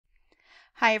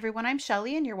Hi everyone, I'm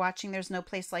Shelly and you're watching There's No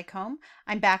Place Like Home.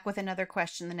 I'm back with another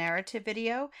Question the Narrative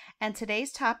video, and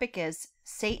today's topic is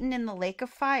Satan in the Lake of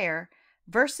Fire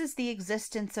versus the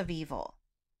existence of evil.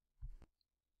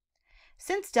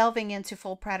 Since delving into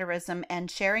full preterism and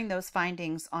sharing those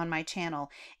findings on my channel,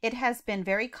 it has been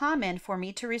very common for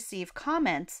me to receive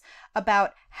comments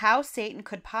about how Satan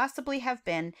could possibly have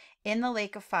been in the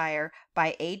lake of fire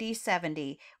by AD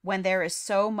 70 when there is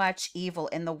so much evil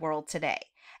in the world today.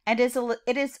 And it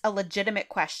is a legitimate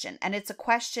question, and it's a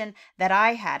question that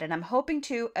I had, and I'm hoping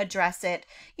to address it,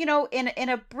 in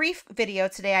a brief video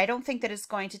today. I don't think that it's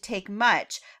going to take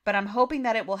much, but I'm hoping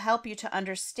that it will help you to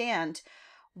understand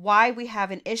why we have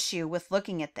an issue with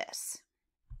looking at this.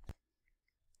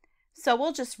 So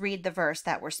we'll just read the verse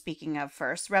that we're speaking of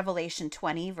first, Revelation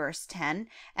 20, verse 10.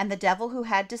 And the devil who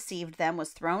had deceived them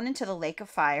was thrown into the lake of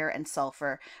fire and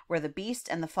sulfur, where the beast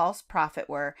and the false prophet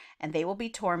were, and they will be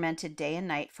tormented day and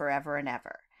night forever and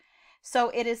ever.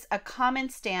 So it is a common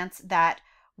stance that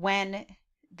when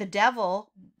the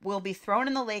devil will be thrown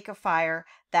in the lake of fire,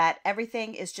 that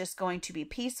everything is just going to be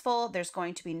peaceful. There's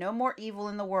going to be no more evil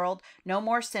in the world, no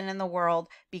more sin in the world,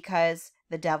 because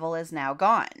the devil is now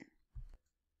gone.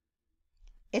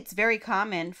 It's very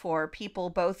common for people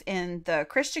both in the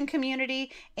Christian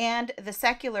community and the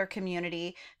secular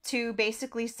community to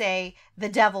basically say, the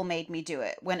devil made me do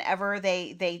it, whenever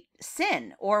they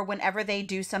sin or whenever they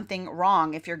do something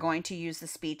wrong, if you're going to use the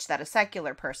speech that a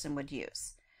secular person would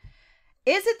use.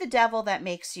 Is it the devil that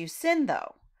makes you sin,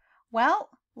 though?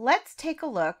 Well, let's take a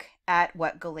look at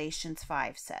what Galatians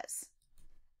 5 says.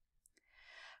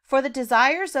 For the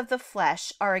desires of the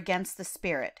flesh are against the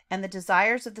spirit, and the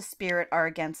desires of the spirit are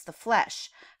against the flesh.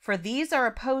 For these are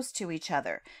opposed to each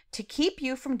other, to keep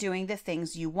you from doing the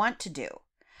things you want to do.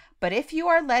 But if you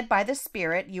are led by the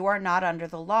Spirit, you are not under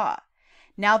the law.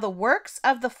 Now the works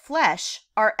of the flesh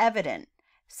are evident: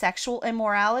 sexual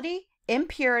immorality,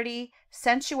 impurity,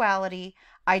 sensuality,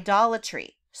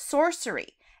 idolatry,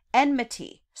 sorcery,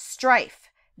 enmity, strife,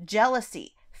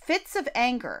 jealousy, fits of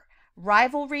anger,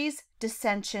 rivalries,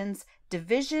 dissensions,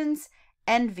 divisions,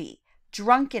 envy,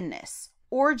 drunkenness,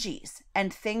 orgies,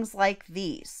 and things like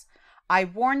these. I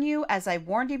warn you, as I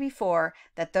warned you before,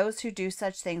 that those who do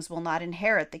such things will not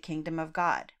inherit the kingdom of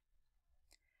God.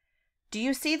 Do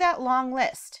you see that long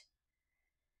list?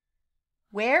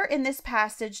 Where in this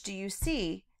passage do you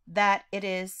see that it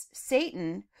is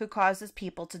Satan who causes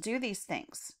people to do these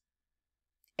things?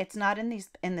 It's not in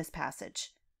this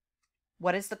passage.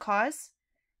 What is the cause?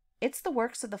 It's the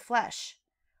works of the flesh.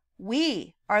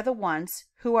 We are the ones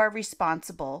who are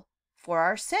responsible for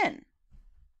our sin.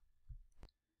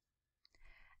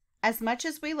 As much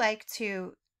as we like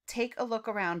to take a look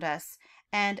around us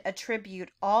and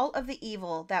attribute all of the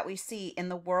evil that we see in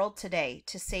the world today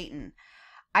to Satan,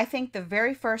 I think the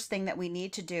very first thing that we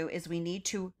need to do is we need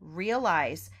to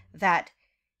realize that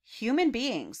human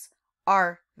beings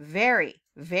are very,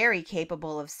 very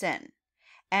capable of sin.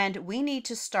 And we need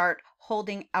to start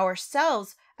holding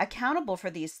ourselves accountable for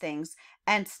these things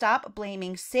and stop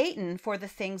blaming Satan for the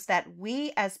things that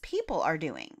we as people are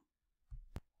doing.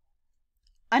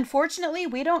 Unfortunately,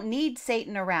 we don't need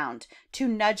Satan around to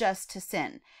nudge us to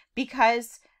sin,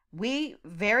 because we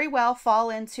very well fall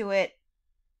into it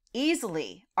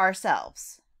easily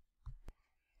ourselves.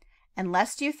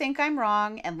 Unless you think I'm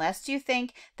wrong, unless you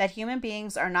think that human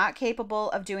beings are not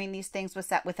capable of doing these things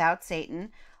without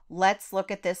Satan, let's look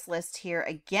at this list here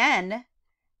again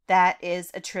that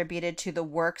is attributed to the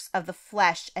works of the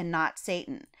flesh and not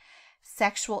Satan.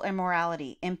 Sexual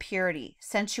immorality, impurity,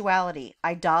 sensuality,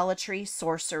 idolatry,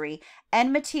 sorcery,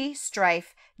 enmity,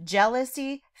 strife,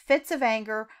 jealousy, fits of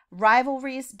anger,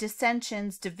 rivalries,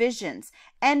 dissensions, divisions,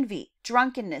 envy,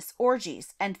 drunkenness,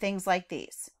 orgies, and things like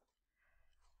these.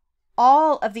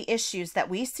 All of the issues that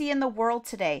we see in the world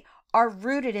today are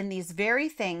rooted in these very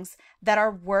things that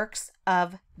are works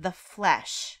of the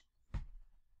flesh.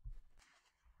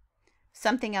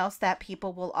 Something else that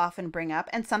people will often bring up,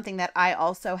 and something that I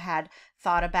also had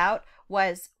thought about,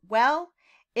 was, well,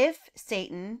 if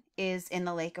Satan is in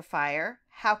the lake of fire,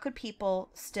 how could people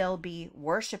still be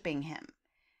worshiping him?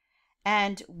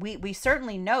 And we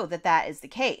certainly know that that is the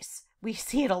case. We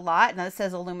see it a lot, and it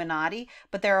says Illuminati,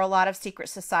 but there are a lot of secret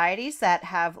societies that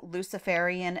have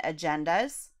Luciferian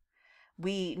agendas.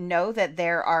 We know that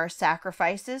there are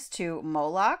sacrifices to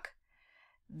Moloch.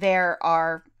 There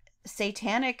are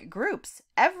satanic groups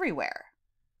everywhere.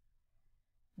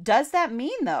 Does that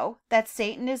mean, though, that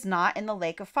Satan is not in the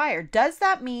lake of fire? Does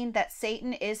that mean that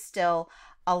Satan is still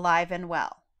alive and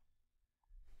well?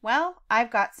 Well, I've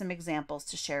got some examples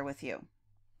to share with you.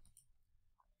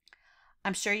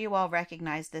 I'm sure you all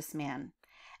recognize this man.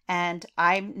 And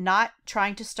I'm not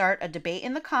trying to start a debate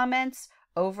in the comments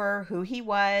over who he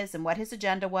was and what his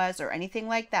agenda was or anything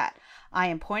like that. I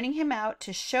am pointing him out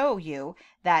to show you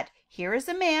that here is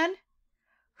a man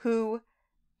who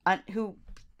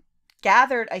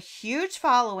gathered a huge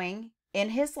following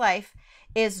in his life,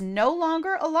 is no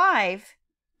longer alive,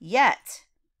 yet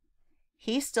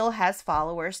he still has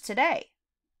followers today.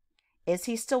 Is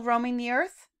he still roaming the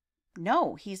earth?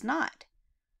 No, he's not.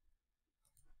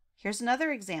 Here's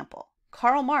another example.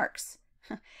 Karl Marx.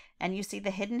 And you see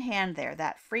the hidden hand there,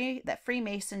 that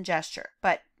Freemason gesture.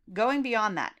 But going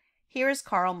beyond that, here is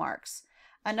Karl Marx,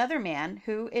 another man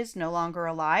who is no longer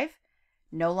alive,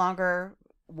 no longer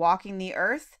walking the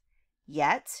earth,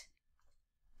 yet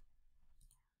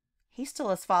he still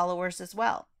has followers as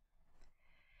well.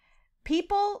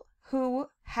 People who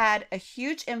had a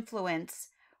huge influence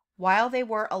while they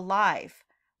were alive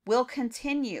will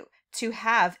continue to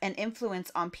have an influence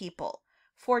on people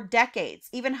for decades,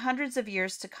 even hundreds of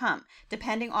years to come,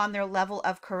 depending on their level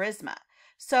of charisma.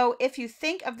 So if you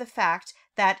think of the fact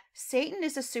that Satan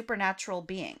is a supernatural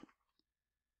being,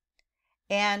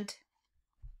 and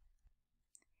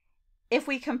if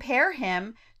we compare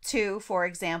him to, for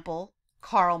example,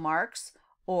 Karl Marx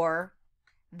or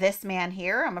this man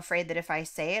here, I'm afraid that if I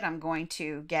say it, I'm going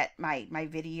to get my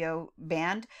video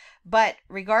banned. But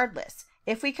regardless,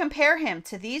 if we compare him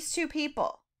to these two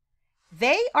people,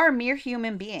 they are mere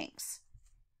human beings.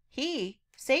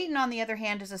 Satan, on the other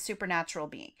hand, is a supernatural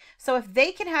being. So if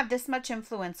they can have this much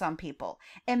influence on people,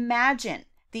 imagine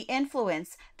the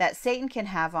influence that Satan can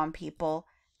have on people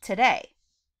today.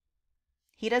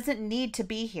 He doesn't need to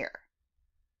be here.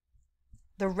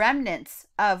 The remnants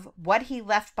of what he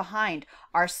left behind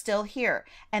are still here,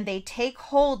 and they take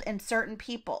hold in certain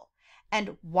people.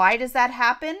 And why does that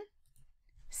happen?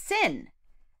 Sin.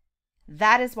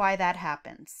 That is why that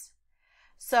happens.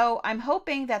 So I'm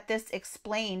hoping that this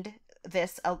explained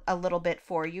this a little bit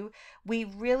for you. We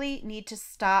really need to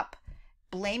stop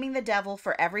blaming the devil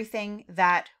for everything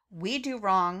that we do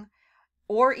wrong,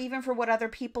 or even for what other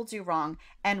people do wrong,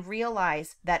 and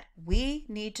realize that we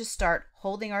need to start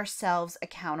holding ourselves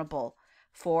accountable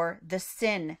for the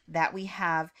sin that we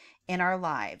have in our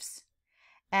lives.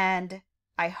 And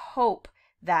I hope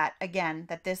that, again,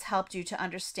 that this helped you to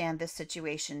understand this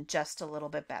situation just a little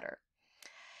bit better.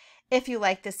 If you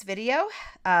like this video,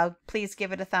 please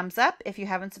give it a thumbs up. If you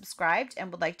haven't subscribed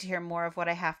and would like to hear more of what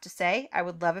I have to say, I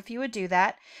would love if you would do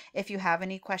that. If you have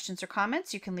any questions or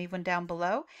comments, you can leave one down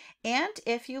below. And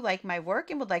if you like my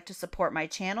work and would like to support my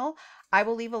channel, I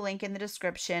will leave a link in the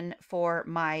description for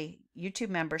my YouTube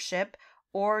membership,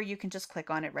 or you can just click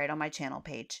on it right on my channel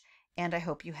page. And I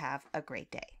hope you have a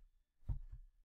great day.